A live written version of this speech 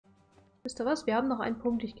Wisst ihr was? Wir haben noch einen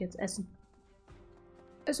Punkt. Ich gehe jetzt essen.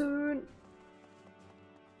 Essen!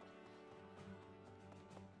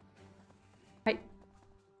 Hi.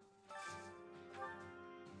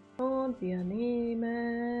 Und wir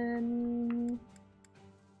nehmen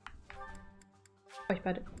euch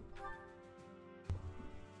beide.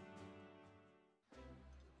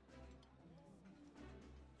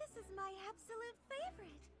 This is my absolute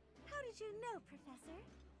favorite. How did you know, Professor?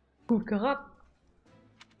 Gut geraten.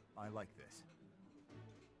 I like this.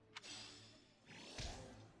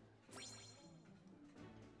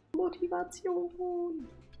 Motivation.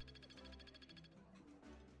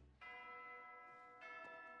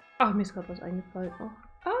 Ach, mir ist gerade was eingefallen. Oh.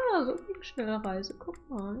 Ah, so eine schnelle Reise. Guck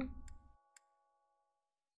mal.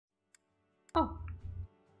 Oh.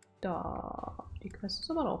 Da. Die Quest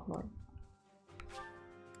ist aber auch neu.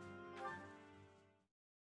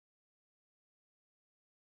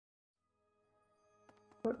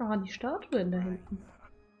 Ich wollte noch an die Statuen da hinten.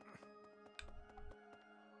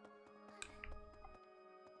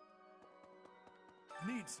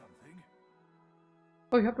 Need something?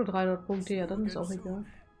 Oh, ich habe nur 300 Punkte. Ja, dann ist auch egal.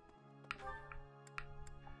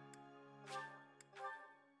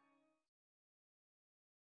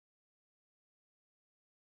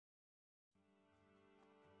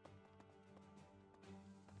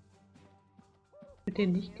 Mit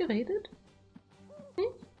denen nicht geredet?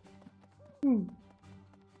 Hm.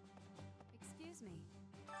 Excuse me.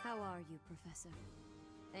 How are you, Professor?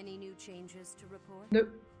 Any new changes to report? Nö.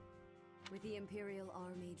 With the Imperial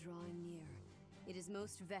Army drawing near, it is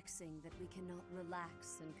most vexing that we cannot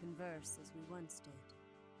relax and converse as we once did.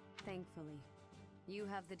 Thankfully, you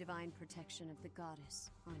have the divine protection of the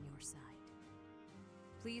goddess on your side.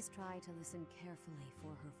 Please try to listen carefully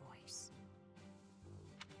for her voice.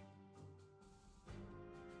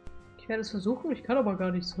 Ich werde es versuchen, ich kann aber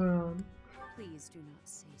gar nichts hören. Please do not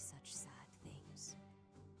say such sad things.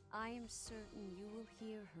 I am certain you will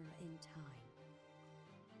hear her in time.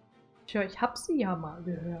 Tja, ich hab sie ja mal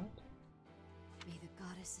gehört. May the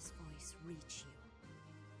goddess's voice reach you.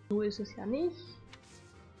 So ist es ja nicht.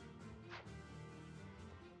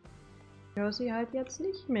 Ich höre sie halt jetzt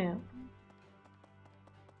nicht mehr.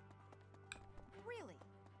 Really?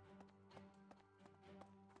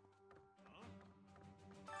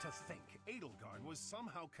 To think Edelgard was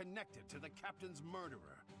somehow connected to the captain's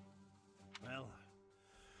murderer. Well,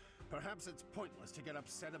 perhaps it's pointless to get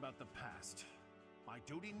upset about the past. My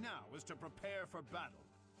duty now is to prepare for battle.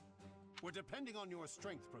 We're depending on your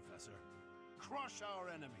strength, Professor. Crush our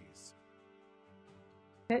enemies.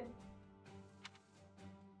 Okay.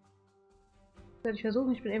 Das werde ich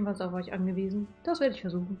versuchen. Ich bin ebenfalls auf euch angewiesen. Das werde ich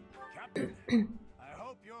versuchen. Captain, I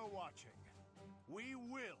hope you're watching. We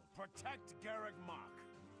will protect Garrick Mach.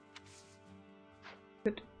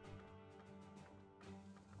 Gut.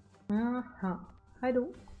 Aha. Hi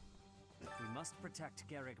du. We must protect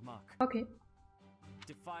Garrick Mach. Okay.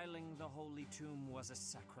 Defiling the holy tomb was a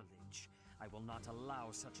sacrilege. I will not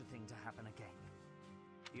allow such a thing to happen again.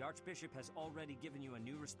 The Archbishop has already given you a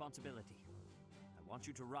new responsibility. I want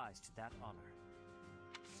you to rise to that honor.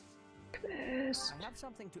 Quest. I have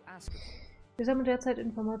something to ask of you. Wir sammeln derzeit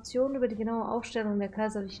Informationen über die genaue Aufstellung der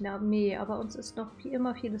Kaiserlichen Armee, aber uns ist noch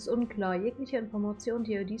immer vieles unklar. Jegliche Informationen,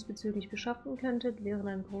 die ihr diesbezüglich beschaffen könntet, wären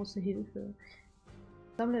eine große Hilfe.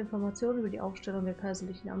 Sammle Informationen über die Aufstellung der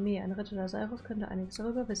Kaiserlichen Armee. Ein Ritter des Eires könnte einiges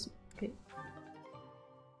darüber wissen. Okay.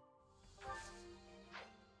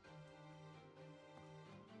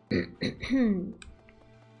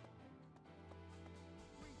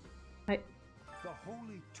 Hi. The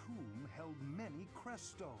holy tomb held many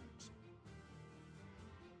crest stones.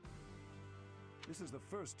 This is the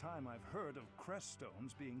first time I've heard of crest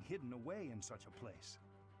stones being hidden away in such a place.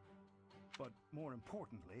 But more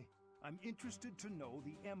importantly, I'm interested to know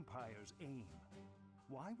the Empire's aim.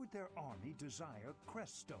 Why would their army desire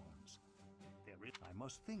crest stones? I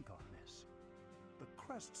must think on this. The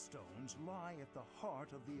crest stones lie at the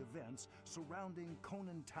heart of the events surrounding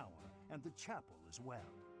Conan Tower and the chapel as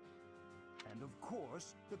well. And of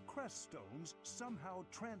course, the crest stones somehow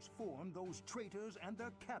transform those traitors and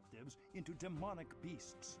their captives into demonic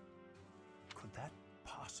beasts. Could that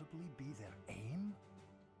possibly be their aim?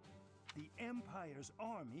 The Empire's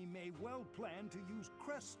army may well plan to use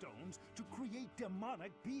crest stones to create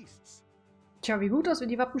demonic beasts. Tja, wie gut, dass wir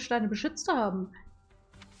die Wappensteine beschützt haben.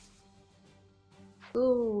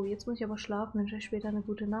 So, jetzt muss ich aber schlafen. Wünsche euch später eine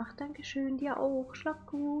gute Nacht. Dankeschön, dir auch. Schlaf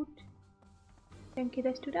gut. Danke,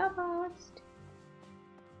 dass du da warst.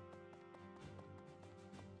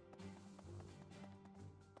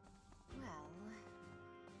 Well,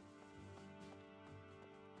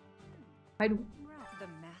 Hi du. The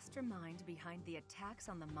master mastermind behind the attacks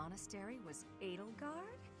on the monastery was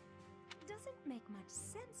Edelgard? Doesn't make much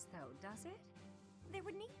sense though, does it? There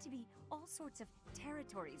would need to be all sorts of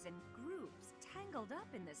territories and groups tangled up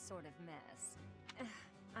in this sort of mess.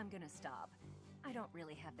 I'm gonna stop. I don't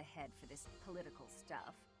really have the head for this political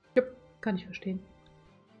stuff. Jupp, kann ich verstehen.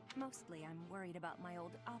 Mostly I'm worried about my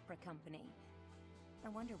old opera company. I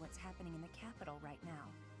wonder what's happening in the capital right now.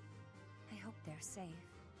 I hope they're safe.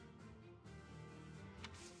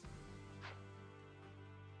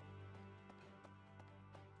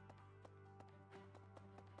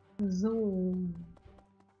 So.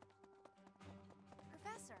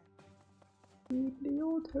 Professor.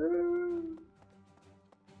 Bibliothek.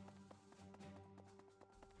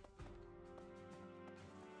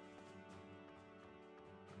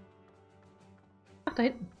 Ach, da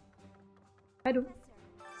hinten. Hi, du.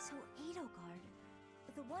 So Edelgard,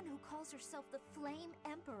 the one who calls herself the Flame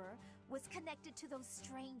Emperor, was connected to those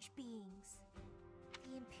strange beings.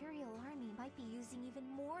 The Imperial Army might be using even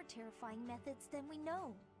more terrifying methods than we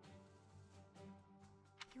know.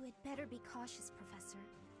 You had better be cautious, Professor.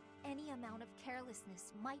 Any amount of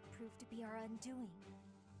carelessness might prove to be our undoing.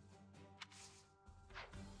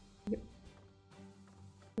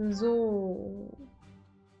 So.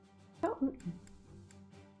 Da unten.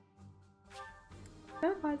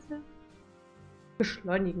 Weise.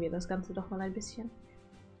 Beschleunigen wir das Ganze doch mal ein bisschen.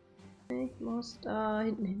 Ich muss da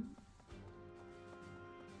hinten hin.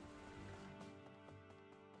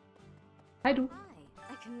 Hi, du.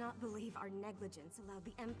 I cannot believe our negligence allowed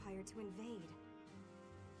the Empire to invade.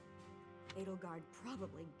 Edelgard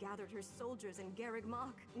probably gathered her soldiers in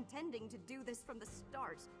Garreg-Mach, intending to do this from the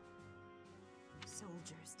start.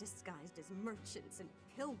 Soldiers disguised as merchants and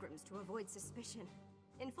pilgrims to avoid suspicion,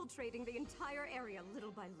 infiltrating the entire area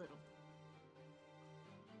little by little.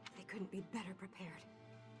 They couldn't be better prepared.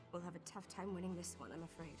 We'll have a tough time winning this one, I'm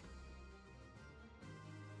afraid.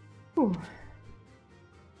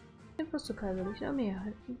 Infos zur Kaiserlichen Armee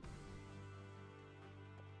erhalten.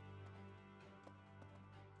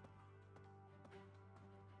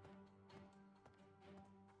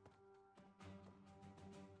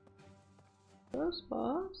 Das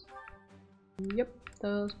war's. Yep,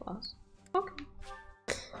 das war's. Okay.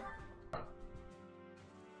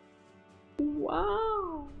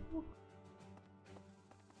 Wow.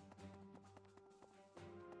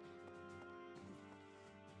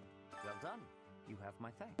 Well done. You have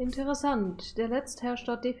my thanks. Interessant. Der Letzte herrscht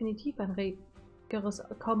dort definitiv ein regeres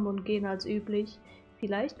Kommen und Gehen als üblich.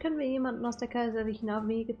 Vielleicht können wir jemanden aus der Kaiserlichen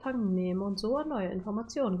Armee gefangen nehmen und so an neue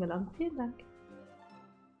Informationen gelangen. Vielen Dank.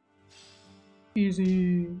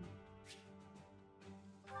 Easy.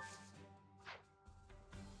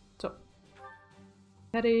 So.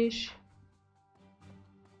 Fertig.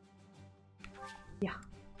 Ja.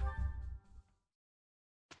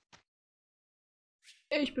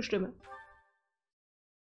 Ich bestimme.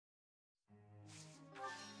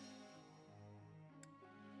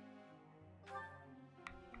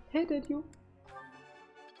 Hey, did you?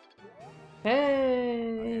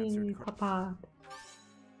 Hey, Papa.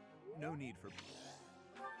 No need for...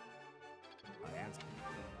 I answered.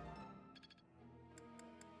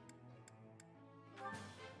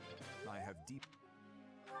 I have deep...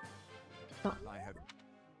 Oh. I have...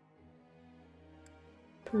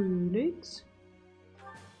 Königs.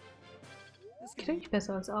 Klingt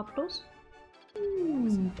besser als A+.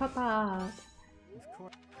 Papa. Of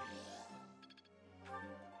course.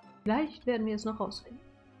 Vielleicht werden wir es noch rausfinden.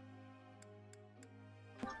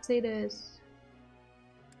 Mercedes.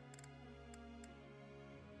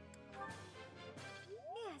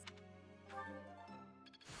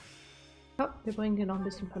 Ja, wir bringen dir noch ein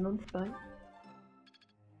bisschen Vernunft bei.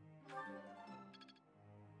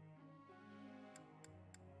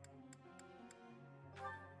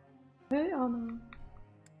 Hey, Anna.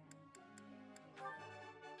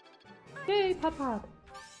 Hey, Papa.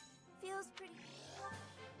 Feels pretty.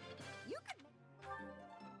 You could.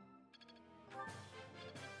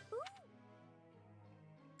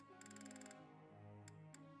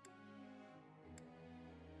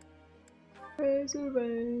 Praise the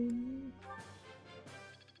rain.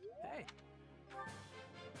 Hey.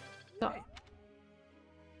 So. Hey.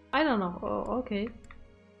 Einer noch. Oh, okay.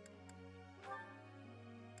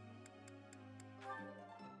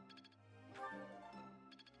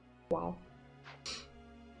 Wow.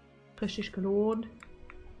 Richtig gelohnt.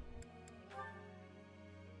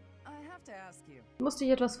 Ich muss dich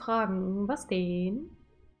etwas fragen. Was denn?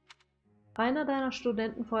 Einer deiner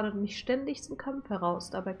Studenten fordert mich ständig zum Kampf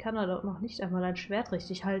heraus. Dabei kann er doch noch nicht einmal ein Schwert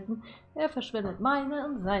richtig halten. Er verschwendet meine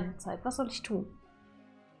und seine Zeit. Was soll ich tun?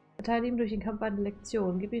 Erteile ihm durch den Kampf eine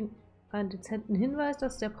Lektion. Gib ihm einen dezenten Hinweis,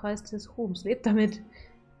 dass der Preis des Ruhms lebt damit.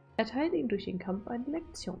 Erteilt ihm durch den Kampf eine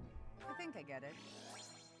Lektion. I think I get it.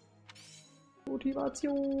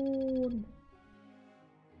 Motivation.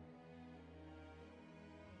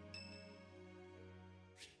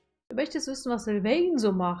 Du möchtest wissen, was Sylvain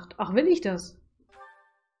so macht. Ach, will ich das?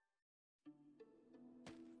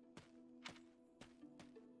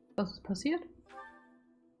 Was ist passiert?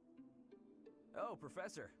 Oh,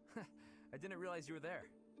 Professor. I didn't realize you were there.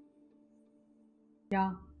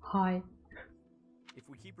 Ja, hi. If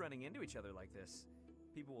we keep running into each other like this,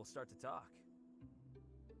 people will start to talk.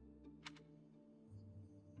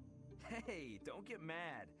 Hey, don't get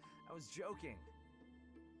mad. I was joking.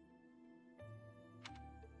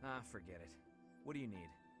 Ah, forget it. What do you need?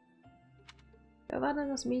 Wer war denn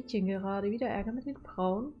das Mädchen gerade? Wieder Ärger mit den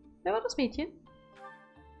Frauen? Wer war das Mädchen?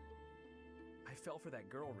 I fell for that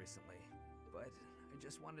girl recently, but I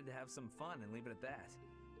just wanted to have some fun and leave it at that.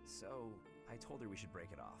 So, I told her we should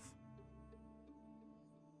break it off.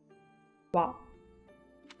 Wow.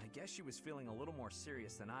 I guess she was feeling a little more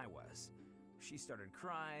serious than I was. She started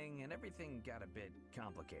crying, and everything got a bit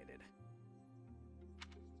complicated.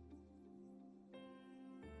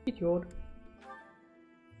 Idiot.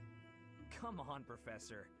 Come on,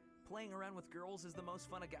 Professor. Playing around with girls is the most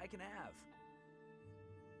fun a guy can have.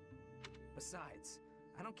 Besides,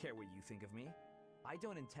 I don't care what you think of me. I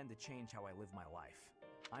don't intend to change how I live my life.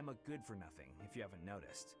 I'm a good-for-nothing, if you haven't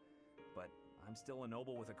noticed. But I'm still a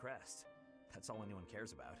noble with a crest. That's all anyone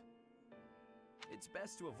cares about. It's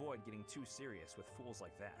best to avoid getting too serious with fools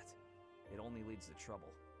like that. It only leads to trouble.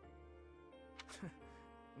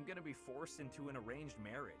 I'm gonna be forced into an arranged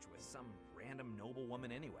marriage with some random noble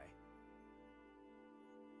woman anyway.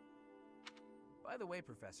 By the way,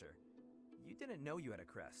 Professor, you didn't know you had a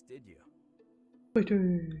crest, did you?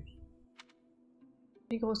 Richtig.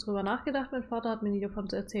 Nie groß drüber nachgedacht, mein Vater hat mir nie davon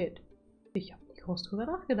erzählt. Ich habe nie groß drüber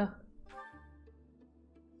nachgedacht.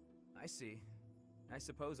 I see. I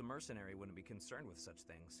suppose a mercenary wouldn't be concerned with such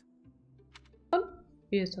things. Und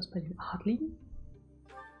wie ist das bei den Adligen?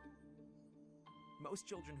 Most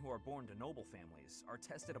children who are born to noble families are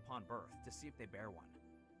tested upon birth to see if they bear one.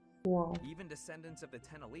 Wow. Even descendants of the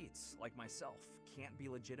 10 elites, like myself, can't be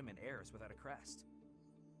legitimate heirs without a crest.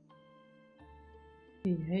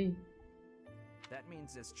 Hey, hey. That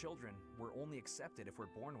means as children, we're only accepted if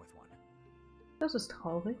we're born with one. Das ist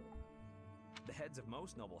traurig. The heads of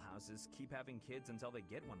most noble houses keep having kids until they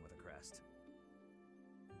get one with a crest.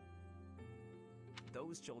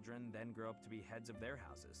 Those children then grow up to be heads of their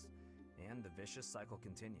houses, and the vicious cycle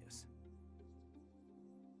continues.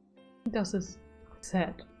 Das ist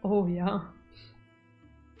sad. Oh ja.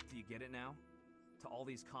 Do you get it now? To all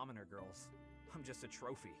these commoner girls, I'm just a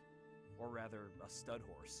trophy. Or rather, a stud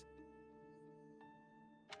horse.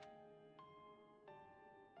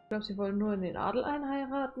 Ich glaube, sie wollen nur in den Adel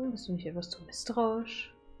einheiraten. Bist du nicht etwas zu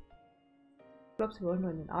misstrauisch? Ich glaube, sie wollen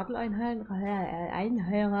nur in den Adel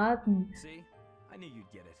einheiraten. See? I knew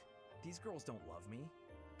you'd get it. These girls don't love me.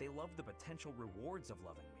 They love the potential rewards of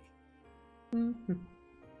loving me. Mhm.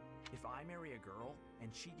 If I marry a girl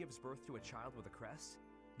and she gives birth to a child with a crest,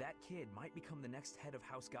 that kid might become the next head of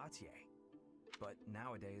House Gautier. But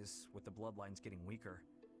nowadays, with the bloodlines getting weaker,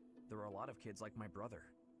 there are a lot of kids like my brother,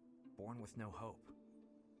 born with no hope.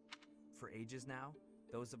 For ages now,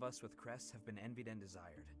 those of us with crests have been envied and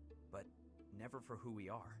desired, but never for who we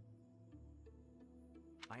are.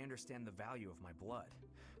 I understand the value of my blood.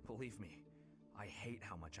 Believe me, I hate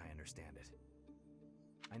how much I understand it.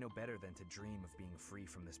 I know better than to dream of being free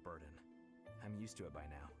from this burden. I'm used to it by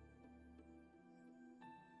now.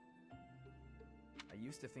 I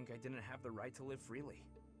used to think I didn't have the right to live freely.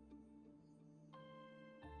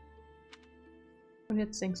 Und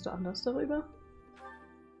jetzt denkst du anders darüber?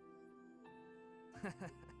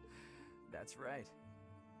 That's right.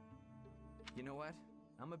 You know what?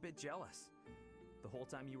 I'm a bit jealous. The whole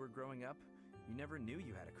time you were growing up, you never knew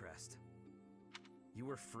you had a crest. You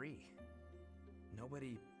were free.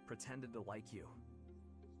 Nobody pretended to like you.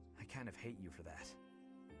 I kind of hate you for that.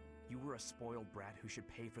 You were a spoiled brat who should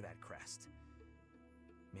pay for that crest.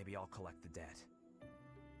 Maybe I'll collect the debt.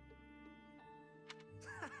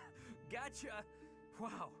 Gotcha!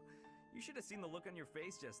 Wow, you should have seen the look on your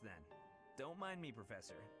face just then. Don't mind me,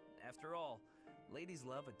 Professor. After all, ladies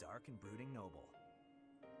love a dark and brooding noble.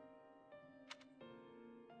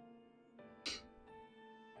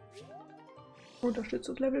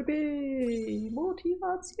 Unterstützung Level B.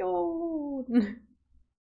 Motivation.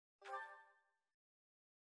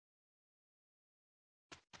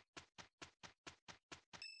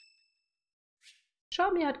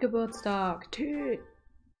 Xiaomi hat Geburtstag. Tee.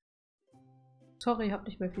 Sorry, hab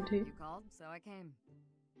nicht mehr viel Tee. You called, so I came.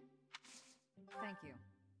 Thank you.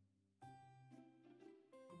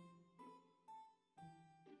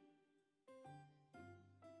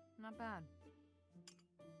 Not bad.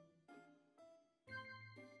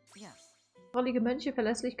 Yes. Trollige Mönche,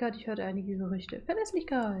 Verlässlichkeit, ich hörte einige Gerüchte.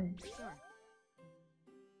 Verlässlichkeit! Sure.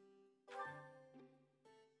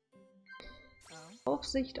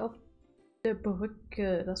 Aufsicht auf der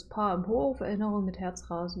Brücke. Das Paar im Hof, Erinnerung mit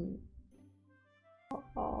Herzrasen.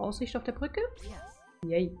 Aussicht auf der Brücke? Yes.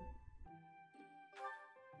 Yay.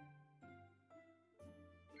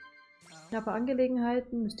 Knappe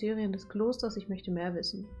Angelegenheiten, Mysterien des Klosters, ich möchte mehr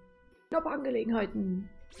wissen. Knappe Angelegenheiten.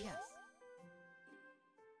 Yes.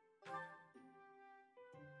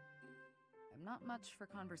 I'm not much for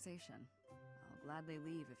conversation. I'll gladly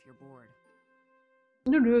leave if you're bored.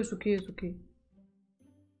 Nö, ist okay, ist okay.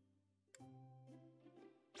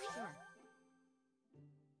 Sure.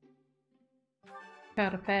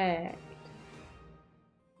 Perfekt.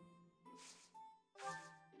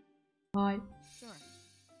 Hi. Sure.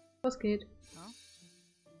 Was geht? Huh?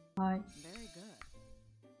 Hi. Very good.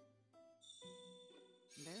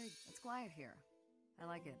 It's quiet here. I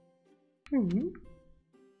like it. Mhm.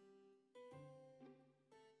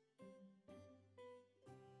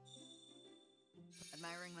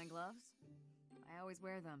 Admiring my gloves? I always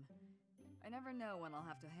wear them. I never know when I'll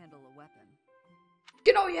have to handle a weapon.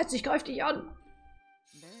 Genau jetzt, ich greife dich an.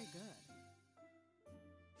 Very good.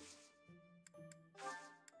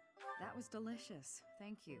 That was delicious.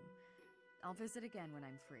 Thank you. I'll visit again when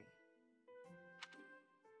I'm free.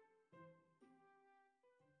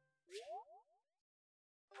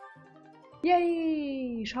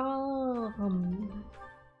 Yay, Charme.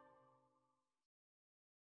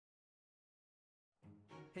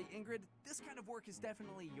 Hey Ingrid, this kind of work is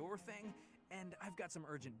definitely your thing, and I've got some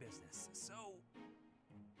urgent business, so...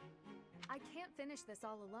 I can't finish this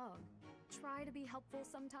all alone. Try to be helpful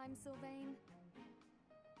sometimes, Sylvain.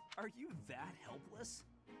 Are you that helpless?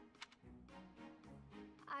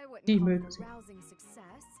 I wouldn't Die call it mögen a rousing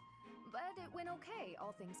success, but it went okay,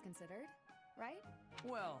 all things considered, right?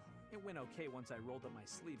 Well, it went okay once I rolled up my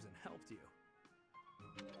sleeves and helped you.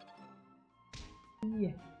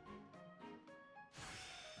 Yeah.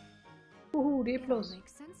 D+. It all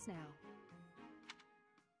makes sense now.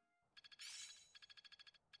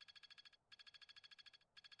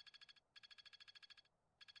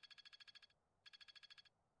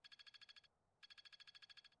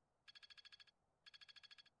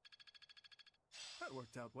 That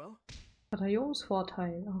worked out well.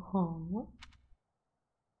 Bataillonsvorteil. Aha.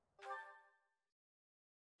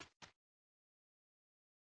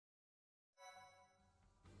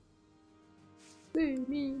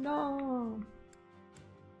 Seminar.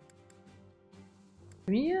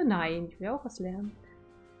 Mir? Nein, ich will auch was lernen.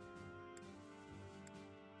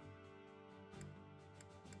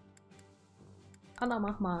 Anna,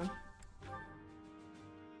 mach mal.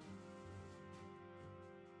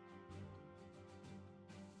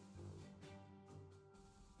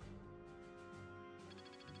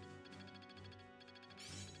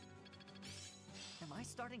 Am I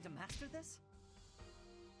starting to master this?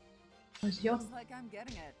 Weiß ich auch. Looks like I'm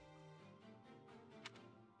getting it.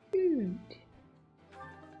 Gut.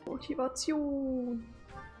 Motivation.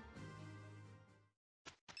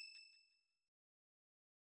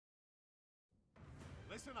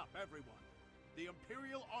 Listen up, everyone. The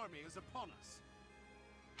Imperial Army is upon us.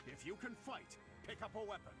 If you can fight, pick up a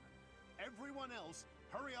weapon. Everyone else,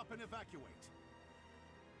 hurry up and evacuate.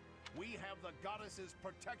 We have the goddess's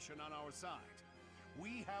protection on our side.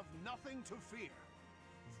 We have nothing to fear.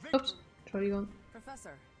 Ups, Entschuldigung.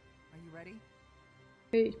 Professor, are you ready?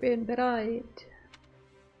 Ich bin bereit.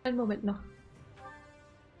 Einen Moment noch.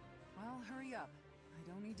 Well, hurry up. I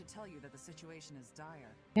don't need to tell you that the situation is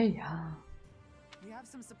dire. Ja, ja. We have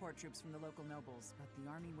some support troops from the local nobles, but the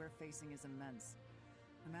army we're facing is immense.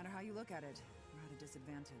 No matter how you look at it, we're at a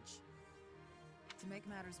disadvantage. To make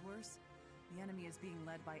matters worse, the enemy is being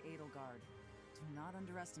led by Edelgard. Do not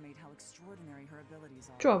underestimate how extraordinary her abilities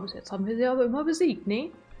are. Tja, bis jetzt haben wir sie aber immer besiegt,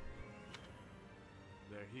 ne?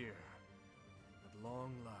 They're here. At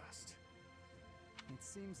long last. It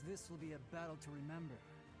seems this will be a battle to remember.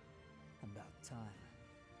 About time.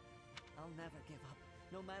 I'll never give up,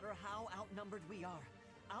 no matter how outnumbered we are.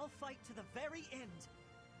 I'll fight to the very end.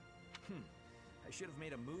 I should have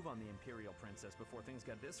made a move on the Imperial Princess before things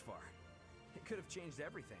got this far. It could have changed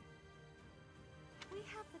everything. We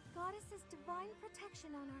have the goddess's divine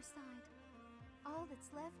protection on our side. All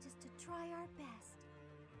that's left is to try our best.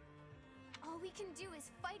 All we can do is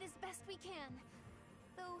fight as best we can.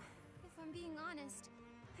 Though, if I'm being honest,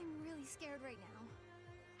 I'm really scared right now.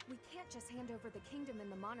 We can't just hand over the kingdom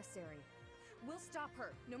and the monastery. We'll stop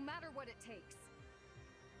her, no matter what it takes.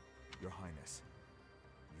 Your Highness,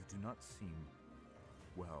 you do not seem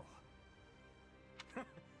well.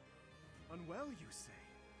 Unwell, you say?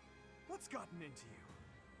 What's gotten into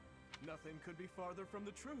you? Nothing could be farther from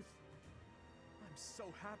the truth. I'm so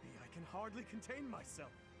happy I can hardly contain myself.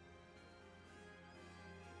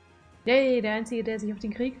 Yay, der Einzige, der sich auf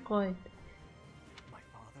den Krieg freut. My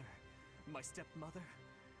father, my stepmother,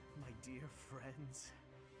 my dear friends.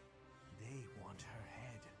 They want her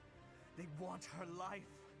head. They want her life.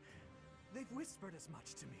 They've whispered as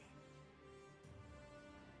much to me.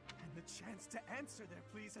 And the chance to answer their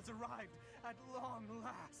pleas has arrived at long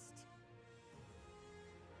last.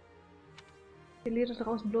 Verliere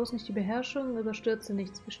draußen bloß nicht die Beherrschung, überstürze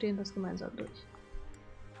nichts, bestehen das gemeinsam durch.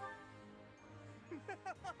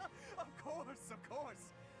 Of course.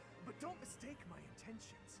 But don't mistake my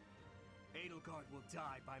intentions. Edelgard will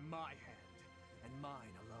die by my hand, and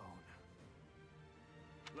mine alone.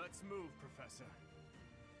 Let's move, Professor.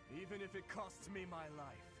 Even if it costs me my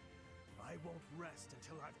life, I won't rest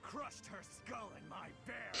until I've crushed her skull in my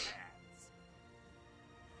bare hands.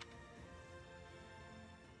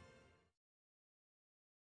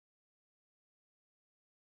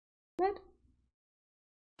 Nett.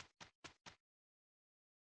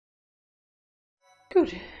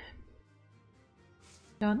 Gut.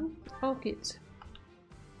 Dann auf geht's.